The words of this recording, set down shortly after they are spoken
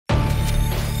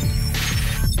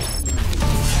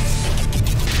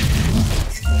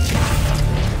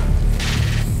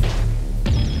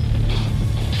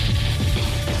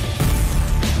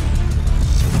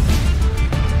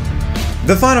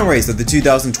The final race of the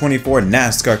 2024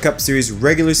 NASCAR Cup Series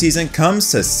regular season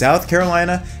comes to South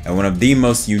Carolina at one of the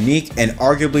most unique and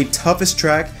arguably toughest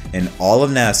track in all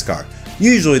of NASCAR.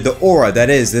 Usually the aura that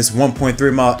is this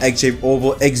 1.3 mile egg-shaped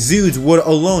oval exudes would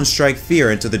alone strike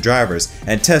fear into the drivers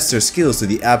and test their skills to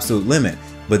the absolute limit.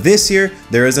 But this year,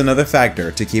 there is another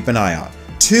factor to keep an eye on.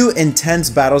 Two intense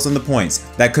battles on the points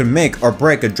that could make or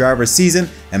break a driver's season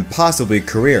and possibly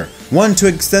career. One to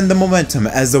extend the momentum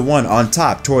as the one on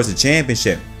top towards the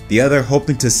championship, the other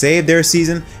hoping to save their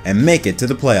season and make it to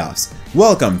the playoffs.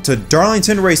 Welcome to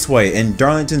Darlington Raceway in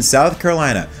Darlington, South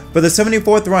Carolina for the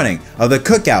 74th running of the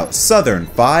Cookout Southern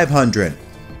 500.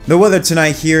 The weather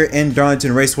tonight here in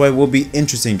Darlington Raceway will be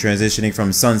interesting, transitioning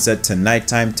from sunset to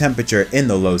nighttime. Temperature in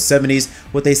the low 70s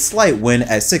with a slight wind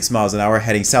at 6 miles an hour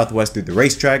heading southwest through the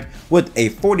racetrack with a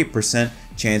 40%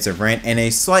 chance of rain and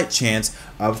a slight chance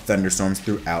of thunderstorms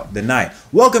throughout the night.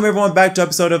 Welcome everyone back to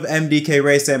episode of MDK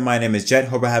RaceDay. My name is Jet.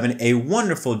 Hope you're having a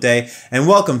wonderful day and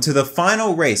welcome to the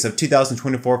final race of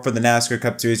 2024 for the NASCAR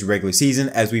Cup Series regular season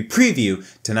as we preview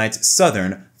tonight's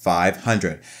Southern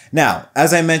 500. Now,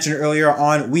 as I mentioned earlier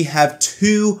on, we have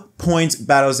 2 points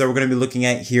battles that we're going to be looking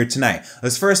at here tonight.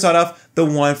 Let's first start off the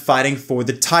one fighting for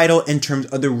the title in terms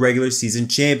of the regular season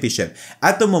championship.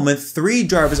 At the moment, 3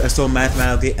 drivers are still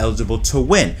mathematically eligible to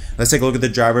win. Let's take a look at the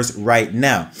drivers right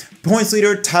now. Points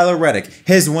leader Tyler Reddick.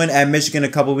 His win at Michigan a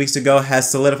couple weeks ago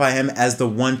has solidified him as the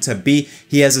one to beat.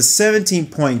 He has a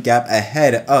 17-point gap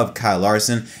ahead of Kyle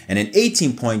Larson and an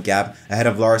 18-point gap ahead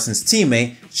of Larson's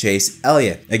teammate Chase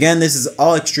Elliott. Again, this is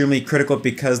all extremely critical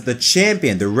because the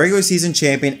champion, the regular season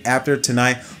champion after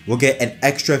tonight, will get an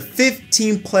extra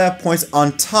 15 playoff points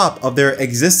on top of their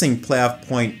existing playoff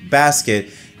point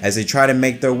basket as they try to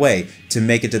make their way to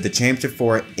make it to the championship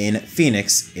 4 in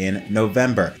Phoenix in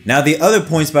November. Now the other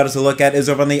points battle to look at is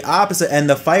over on the opposite end,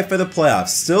 the fight for the playoffs.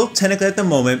 Still technically at the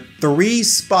moment, 3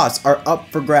 spots are up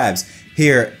for grabs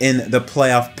here in the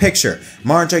playoff picture.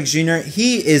 Martin Truex Jr.,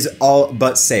 he is all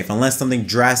but safe unless something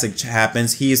drastic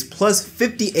happens. He is plus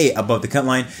 58 above the cut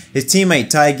line. His teammate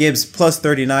Ty Gibbs plus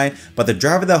 39, but the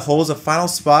driver that holds a final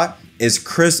spot is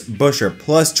Chris Buescher,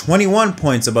 plus 21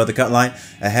 points above the cut line,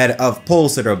 ahead of pole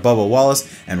sitter Bubba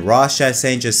Wallace, and Ross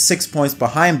Chastain just 6 points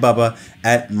behind Bubba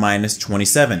at minus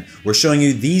 27. We're showing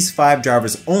you these 5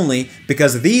 drivers only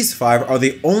because these 5 are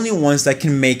the only ones that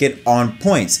can make it on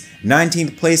points.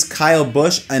 19th place Kyle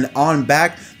Busch, and on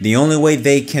back, the only way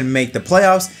they can make the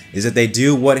playoffs is if they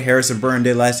do what Harrison Burton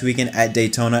did last weekend at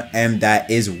Daytona, and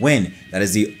that is win. That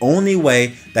is the only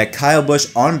way that Kyle Busch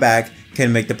on back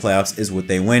can make the playoffs, is what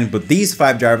they win, but these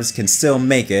 5 drivers can still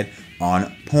make it on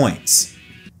points.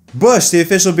 Busch, the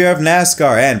official beer of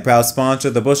NASCAR and proud sponsor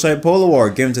of the Busch Light Pole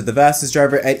Award given to the fastest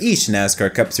driver at each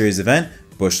NASCAR Cup Series event,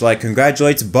 Busch Light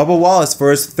congratulates Bubba Wallace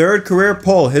for his 3rd career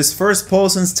pole, his first pole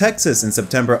since Texas in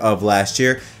September of last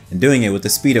year, and doing it with a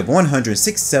speed of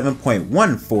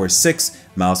 167.146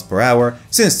 miles per hour.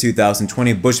 Since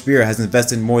 2020, Busch Beer has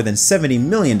invested more than $70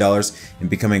 million in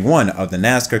becoming one of the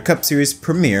NASCAR Cup Series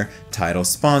premier title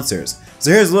sponsors.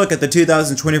 So here's a look at the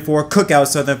 2024 Cookout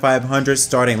Southern 500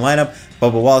 starting lineup.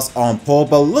 Bubba Wallace on pole,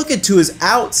 but look at to his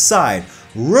outside.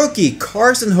 Rookie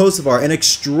Carson Hocevar, an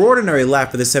extraordinary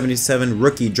lap for the 77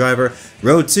 rookie driver.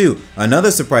 Row 2,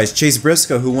 another surprise, Chase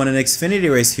Briscoe, who won an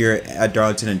Xfinity race here at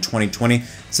Darlington in 2020,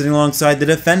 sitting alongside the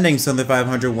defending Southern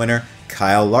 500 winner,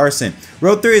 Kyle Larson.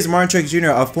 Row 3 is Martin Truex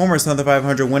Jr., a former Southern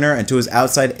 500 winner, and to his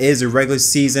outside is a regular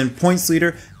season points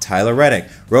leader, Tyler Reddick.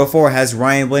 Row 4 has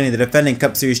Ryan Blaney, the defending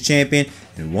Cup Series champion,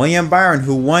 and William Byron,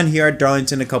 who won here at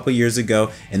Darlington a couple years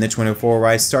ago in the 24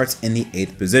 ride, starts in the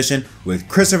 8th position, with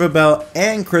Christopher Bell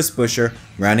and Chris Buescher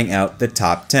rounding out the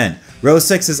top 10. Row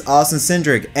 6 is Austin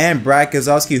Cindric and Brad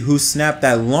Keselowski, who snapped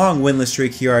that long winless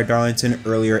streak here at Darlington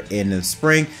earlier in the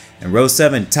spring. And row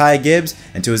 7, Ty Gibbs,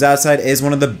 and to his outside is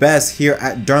one of the best here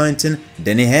at Darlington,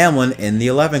 Denny Hamlin in the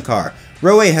 11 car.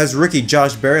 Row 8 has rookie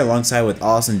Josh Berry alongside with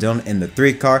Austin Dillon in the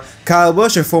 3 car. Kyle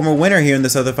Busch, a former winner here in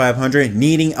the Southern 500,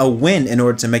 needing a win in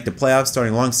order to make the playoffs,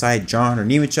 starting alongside John Hunter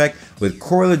Nemechek with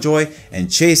Corey LaJoie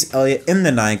and Chase Elliott in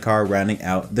the 9 car, rounding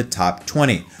out the top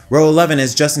 20. Row 11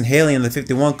 is Justin Haley in the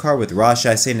 51 car with Ross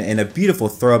Chastain in a beautiful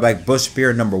throwback Busch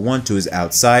Beer number 1 to his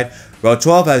outside. Row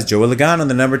 12 has Joey Logano on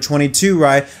the number 22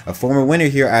 ride, a former winner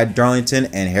here at Darlington,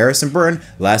 and Harrison Burton,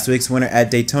 last week's winner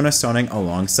at Daytona, starting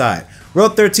alongside. Row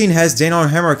 13 has Daniel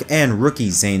Hemrick and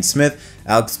rookie Zane Smith.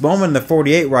 Alex Bowman in the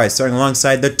 48 ride, starting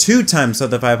alongside the two-time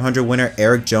Southern 500 winner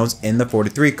Erik Jones in the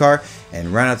 43 car.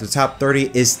 And round out the top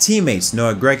 30 is teammates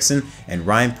Noah Gragson and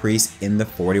Ryan Preece in the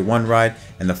 41 ride.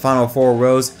 And the final 4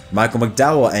 rows, Michael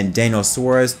McDowell and Daniel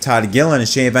Suarez, Todd Gillen and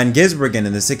Shane Van Gisbergen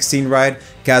in the 16 ride,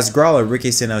 Kaz Gralla,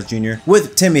 Ricky Stenhouse Jr.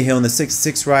 with Timmy Hill in the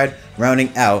 66 ride,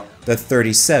 rounding out the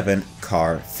 37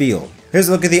 car field. Here's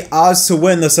a look at the odds to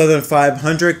win the Southern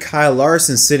 500. Kyle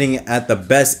Larson sitting at the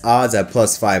best odds at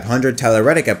plus 500. Tyler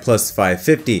Reddick at plus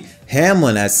 550.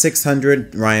 Hamlin at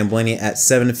 600. Ryan Blaney at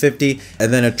 750.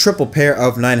 And then a triple pair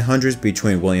of 900s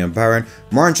between William Byron,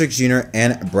 Martin Truex Jr.,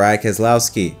 and Brad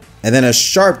Keselowski. And then a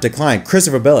sharp decline,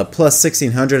 Christopher Bell at plus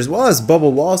 1600, as well as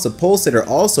Bubba Wallace, the pole sitter,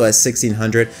 also at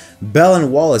 1600. Bell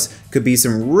and Wallace could be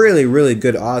some really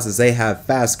good odds as they have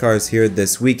fast cars here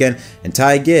this weekend. And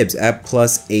Ty Gibbs at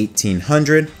plus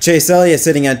 1800. Chase Elliott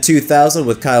sitting at 2000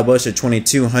 with Kyle Busch at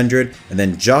 2200. And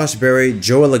then Josh Berry,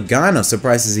 Joey Logano,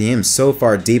 surprises him so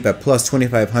far deep at plus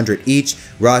 2500 each.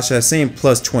 Raj Chastain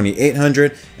plus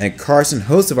 2800. And Carson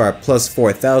Hocevar plus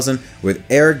 4000 with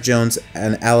Erik Jones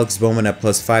and Alex Bowman at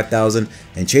plus 5000.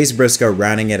 And Chase Briscoe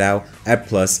rounding it out at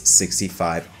plus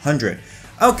 6500.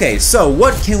 Okay, so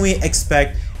what can we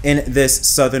expect in this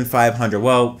Southern 500?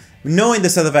 Well, knowing the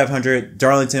Southern 500,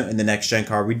 Darlington in the next gen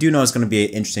car, we do know it's going to be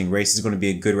an interesting race. It's going to be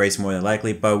a good race more than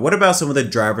likely. But what about some of the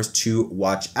drivers to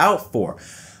watch out for?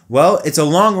 Well, it's a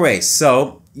long race,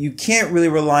 so you can't really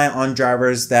rely on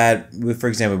drivers that, for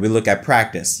example, we look at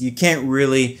practice. You can't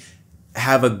really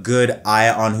have a good eye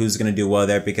on who's going to do well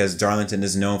there because Darlington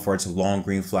is known for its long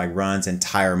green flag runs and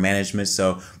tire management.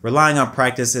 So relying on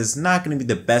practice is not going to be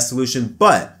the best solution.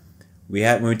 But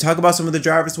when we talk about some of the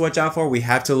drivers to watch out for, we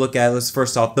have to look at, let's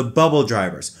first off, the bubble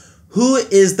drivers. Who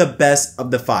is the best of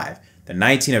the 5? The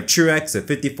 19 of Truex, the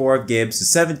 54 of Gibbs, the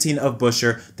 17 of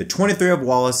Buescher, the 23 of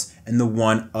Wallace, and the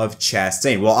 1 of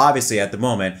Chastain. Well, obviously at the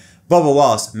moment, Bubba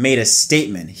Wallace made a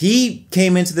statement. He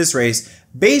came into this race,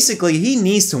 basically he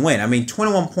needs to win. I mean,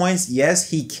 21 points,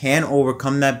 yes, he can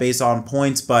overcome that based on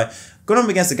points, but going up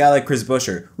against a guy like Chris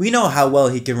Buescher, we know how well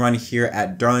he can run here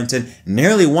at Darlington.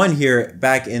 Nearly won here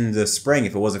back in the spring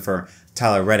if it wasn't for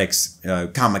Tyler Reddick's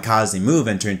kamikaze move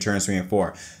entering turns 3 and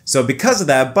 4. So because of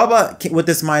that, Bubba, with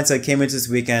this mindset, came into this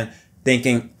weekend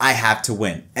thinking, I have to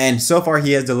win. And so far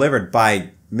he has delivered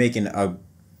by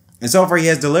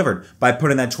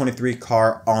putting that 23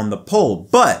 car on the pole.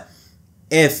 But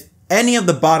if any of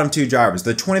the bottom 2 drivers,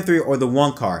 the 23 or the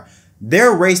 1 car,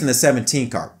 they're racing the 17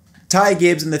 car. Ty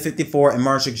Gibbs in the 54 and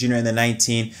Martin Truex Jr. in the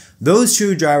 19. Those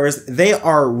 2 drivers, they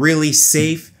are really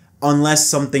safe unless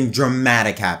something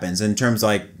dramatic happens in terms of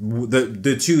like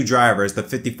the 2 drivers, the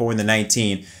 54 and the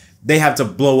 19, they have to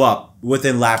blow up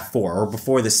within lap 4 or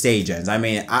before the stage ends. I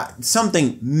mean,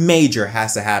 something major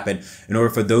has to happen in order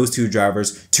for those 2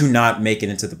 drivers to not make it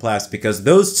into the playoffs because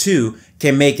those 2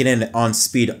 can make it in on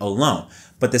speed alone.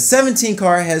 But the 17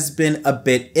 car has been a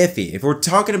bit iffy. If we're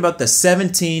talking about the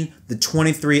 17, the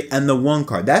 23, and the 1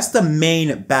 car, that's the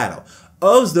main battle.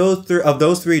 Of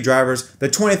those 3 drivers, the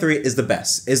 23 is the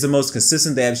best, is the most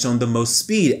consistent. They have shown the most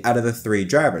speed out of the 3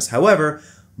 drivers. However,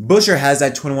 Buescher has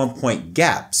that 21-point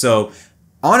gap. So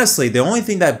honestly, the only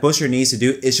thing that Buescher needs to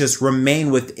do is just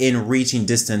remain within reaching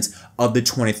distance of the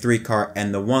 23 car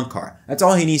and the 1 car. That's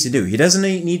all he needs to do. He doesn't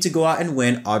need to go out and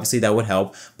win. Obviously, that would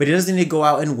help. But he doesn't need to go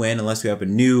out and win unless we have a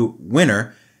new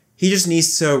winner. He just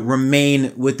needs to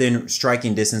remain within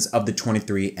striking distance of the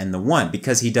 23 and the 1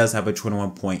 because he does have a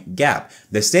 21-point gap.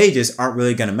 The stages aren't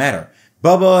really going to matter.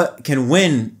 Bubba can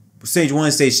win stage 1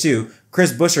 and stage 2.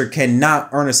 Chris Buescher cannot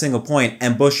earn a single point,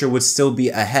 and Buescher would still be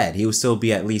ahead. He would still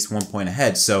be at least 1 point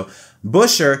ahead. So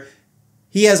Buescher,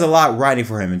 he has a lot riding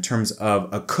for him in terms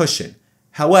of a cushion.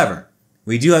 However,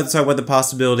 we do have to talk about the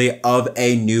possibility of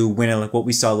a new winner like what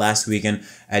we saw last weekend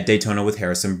at Daytona with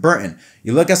Harrison Burton.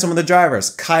 You look at some of the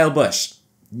drivers. Kyle Busch.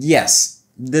 Yes,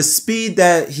 the speed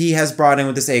that he has brought in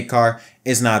with this 8 car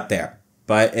is not there.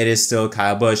 But it is still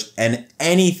Kyle Busch, and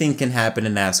anything can happen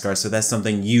in NASCAR. So that's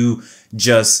something you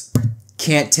just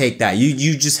can't take that.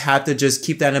 You just have to just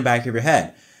keep that in the back of your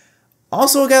head.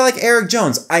 Also, a guy like Erik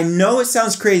Jones. I know it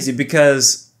sounds crazy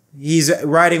because he's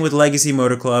riding with Legacy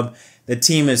Motor Club. The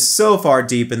team is so far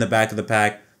deep in the back of the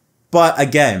pack. But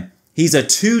again, he's a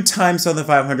 2-time Southern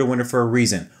 500 winner for a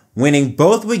reason. Winning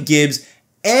both with Gibbs,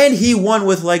 and he won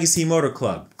with Legacy Motor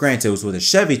Club. Granted, it was with a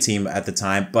Chevy team at the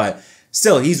time, but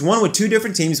still, he's won with 2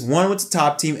 different teams. One was the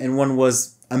top team, and one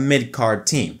was a mid-card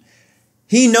team.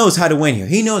 He knows how to win here.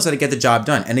 He knows how to get the job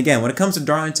done. And again, when it comes to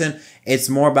Darlington, it's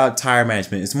more about tire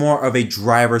management. It's more of a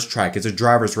driver's track. It's a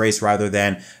driver's race rather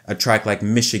than a track like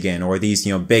Michigan or these,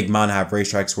 big mountain high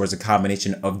racetracks where it's a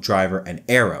combination of driver and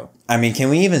aero. I mean, can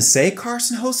we even say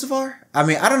Carson Hocevar? I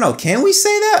mean, I don't know. Can we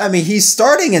say that? I mean, he's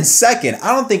starting in second.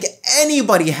 I don't think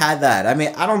anybody had that. I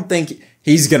mean, I don't think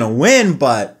he's going to win,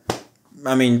 but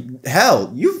I mean,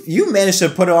 hell, you managed to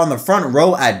put it on the front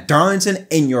row at Darlington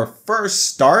in your first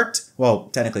start. Well,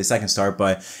 technically second start,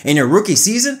 but in your rookie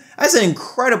season, that's an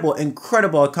incredible,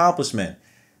 incredible accomplishment.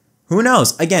 Who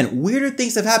knows? Again, weirder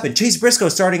things have happened. Chase Briscoe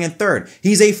starting in third.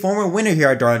 He's a former winner here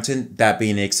at Darlington, that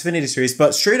being the Xfinity Series,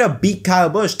 but straight up beat Kyle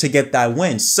Busch to get that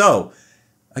win. So,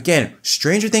 again,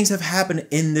 stranger things have happened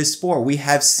in this sport. We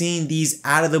have seen these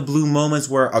out of the blue moments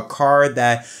where a car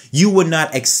that you would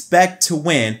not expect to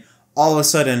win all of a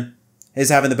sudden is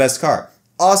having the best car.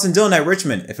 Austin Dillon at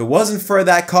Richmond, if it wasn't for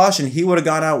that caution, he would have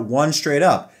gone out one straight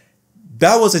up.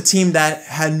 That was a team that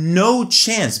had no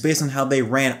chance based on how they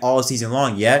ran all season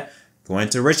long, yet going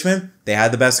to Richmond, they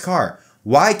had the best car.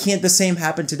 Why can't the same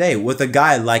happen today with a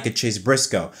guy like a Chase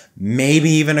Briscoe, maybe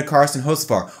even a Carson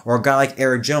Hocevar, or a guy like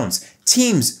Eric Jones?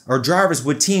 Teams or drivers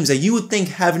with teams that you would think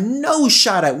have no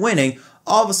shot at winning,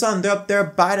 all of a sudden they're up there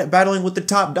battling with the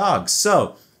top dogs.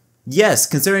 So, yes,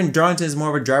 considering Darlington is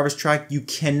more of a driver's track, you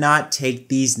cannot take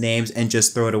these names and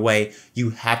just throw it away.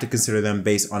 You have to consider them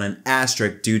based on an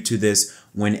asterisk due to this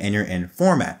win and you're in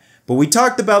format. But we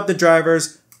talked about the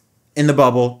drivers in the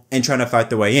bubble and trying to fight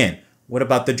their way in. What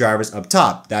about the drivers up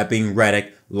top? That being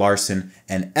Reddick, Larson,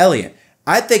 and Elliott.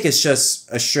 I think it's just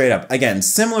a straight up, again,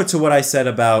 similar to what I said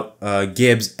about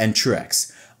Gibbs and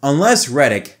Truex. Unless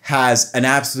Reddick has an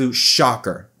absolute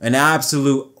shocker, an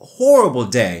absolute horrible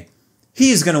day,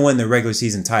 he's going to win the regular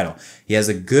season title. He has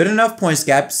a good enough points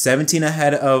gap, 17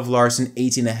 ahead of Larson,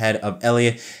 18 ahead of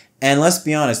Elliott. And let's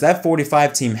be honest, that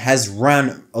 45 team has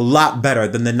run a lot better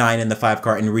than the 9 and the 5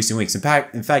 car in recent weeks. In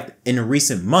fact, in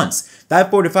recent months,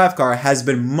 that 45 car has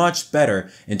been much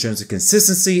better in terms of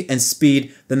consistency and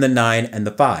speed than the 9 and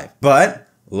the 5. But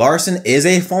Larson is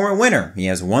a former winner. He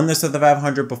has won this at the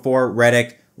 500 before.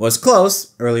 Reddick was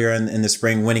close earlier in the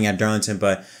spring, winning at Darlington,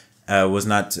 but was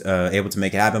not able to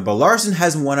make it happen. But Larson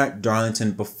has won at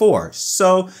Darlington before,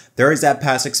 so there is that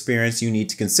past experience you need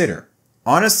to consider.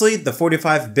 Honestly, the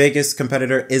 45 biggest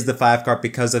competitor is the 5 car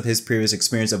because of his previous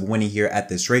experience of winning here at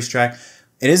this racetrack.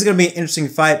 It is going to be an interesting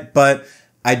fight, but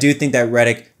I do think that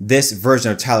Reddick, this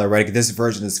version of Tyler Reddick, this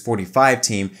version of this 45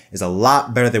 team is a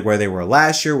lot better than where they were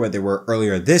last year, where they were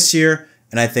earlier this year.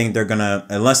 And I think they're going to,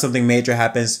 unless something major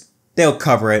happens, they'll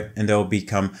cover it and they'll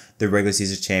become the regular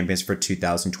season champions for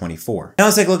 2024. Now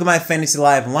let's take a look at my Fantasy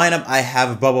Live lineup. I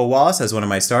have Bubba Wallace as one of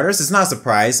my starters. It's not a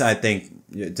surprise, I think,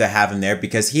 to have him there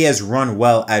because he has run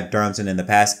well at Darlington in the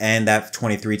past and that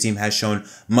 23 team has shown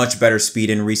much better speed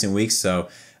in recent weeks. So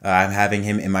I'm having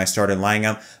him in my starting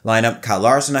lineup. Kyle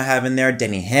Larson I have in there.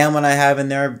 Denny Hamlin I have in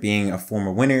there, being a former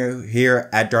winner here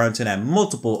at Darlington at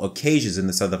multiple occasions in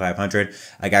the Southern 500.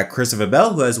 I got Christopher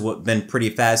Bell, who has been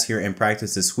pretty fast here in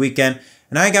practice this weekend.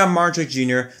 And I got Martrick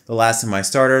Jr., the last of my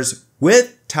starters,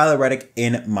 with Tyler Reddick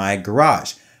in my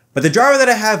garage. But the driver that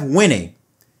I have winning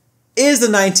is the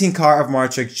 19 car of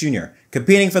Martrick Jr.,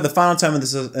 competing for the final time in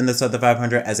the Southern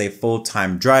 500 as a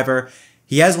full-time driver.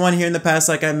 He has won here in the past,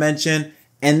 like I mentioned.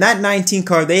 And that 19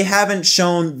 car, they haven't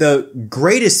shown the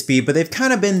greatest speed, but they've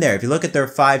kind of been there. If you look at their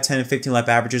 5, 10, and 15 lap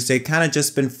averages, they've kind of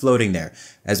just been floating there.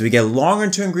 As we get longer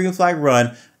into a green flag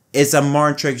run, it's a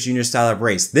Martrick Jr. style of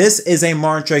race. This is a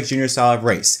Martrick Jr. style of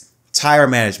race. Tire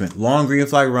management, long green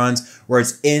flag runs where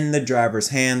it's in the driver's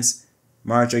hands.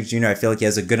 Martrick Jr., I feel like he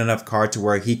has a good enough car to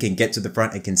where he can get to the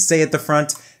front and can stay at the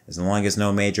front as long as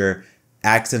no major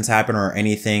accidents happen or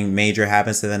anything major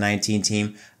happens to the 19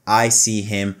 team. I see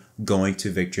him going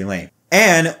to victory lane.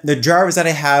 And the drivers that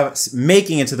I have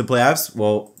making it to the playoffs,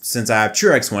 well, since I have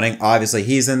Truex winning, obviously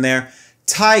he's in there.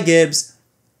 Ty Gibbs,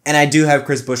 and I do have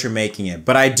Chris Buescher making it.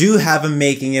 But I do have him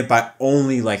making it by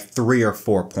only like 3 or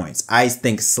 4 points. I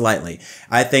think slightly.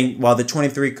 I think while the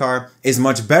 23 car is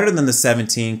much better than the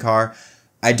 17 car,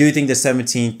 I do think the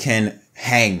 17 can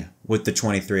hang with the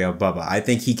 23 of Bubba. I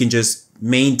think he can just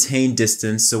maintain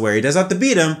distance so where he doesn't have to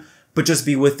beat him, but just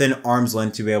be within arm's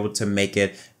length to be able to make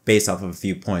it based off of a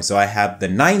few points. So I have the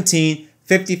 19,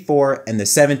 54, and the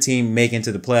 17 making it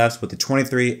to the playoffs with the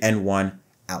 23 and 1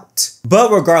 out.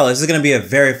 But regardless, this is going to be a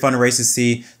very fun race to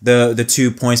see the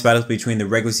 2 points battles between the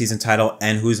regular season title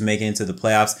and who's making it to the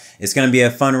playoffs. It's going to be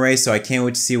a fun race, so I can't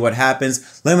wait to see what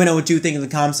happens. Let me know what you think in the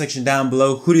comment section down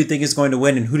below. Who do you think is going to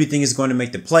win and who do you think is going to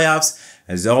make the playoffs?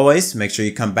 As always, make sure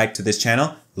you come back to this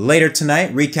channel later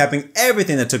tonight, recapping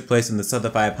everything that took place in the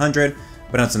Southern 500.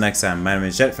 But until next time, my name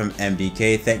is Jet from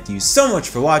MDK. Thank you so much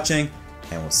for watching,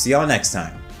 and we'll see y'all next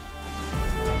time.